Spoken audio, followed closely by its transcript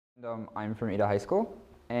I'm from Ada High School,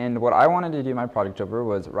 and what I wanted to do my project over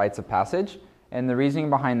was rites of passage. And the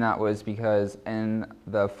reasoning behind that was because in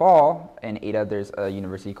the fall in Ada there's a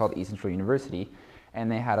university called East Central University,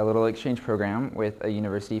 and they had a little exchange program with a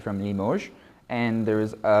university from Limoges, and there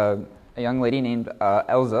was a young lady named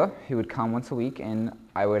Elsa who would come once a week, and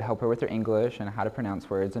I would help her with her English and how to pronounce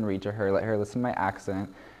words and read to her, let her listen to my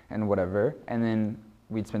accent and whatever, and then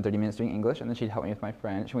we'd spend 30 minutes doing English, and then she'd help me with my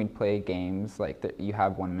French, and we'd play games like you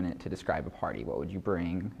have 1 minute to describe a party. What would you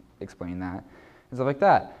bring? Explain that, and stuff like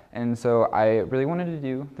that. And so I really wanted to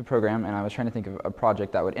do the program, and I was trying to think of a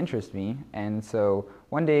project that would interest me. And so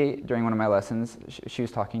one day during one of my lessons, she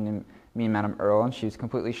was talking to me and Madam Earl, and she was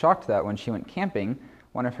completely shocked that when she went camping,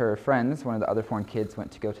 one of her friends, one of the other foreign kids,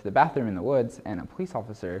 went to go to the bathroom in the woods, and a police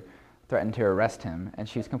officer threatened to arrest him, and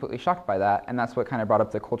she was completely shocked by that, and that's what kind of brought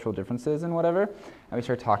up the cultural differences and whatever. And we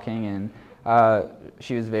started talking, and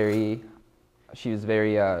she was very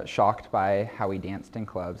shocked by how we danced in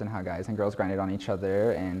clubs and how guys and girls grinded on each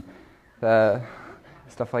other and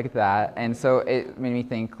stuff like that. And so it made me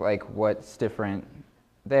think, like, what's different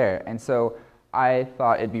there? And so I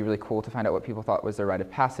thought it'd be really cool to find out what people thought was their rite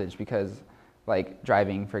of passage, because, like,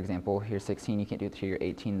 driving, for example, you're 16, you can't do it till you're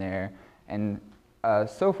 18 there, and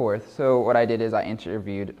so forth. So what I did is I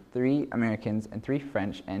interviewed 3 Americans and 3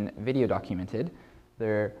 French and video documented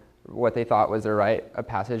what they thought was their rite of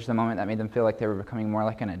passage, the moment that made them feel like they were becoming more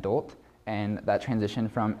like an adult, and that transition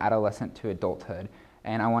from adolescent to adulthood.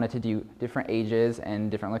 And I wanted to do different ages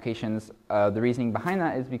and different locations. The reasoning behind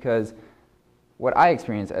that is because what I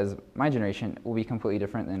experience as my generation will be completely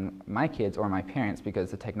different than my kids or my parents,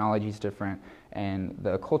 because the technology is different and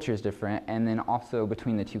the culture is different, and then also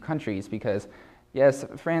between the 2 countries, because yes,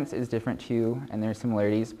 France is different too, and there are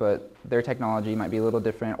similarities, but their technology might be a little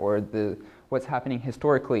different, or what's happening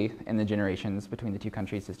historically in the generations between the 2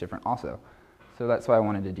 countries is different also. So that's why I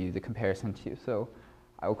wanted to do the comparison too. So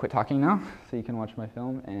I will quit talking now so you can watch my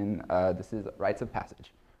film, and this is Rites of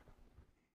Passage.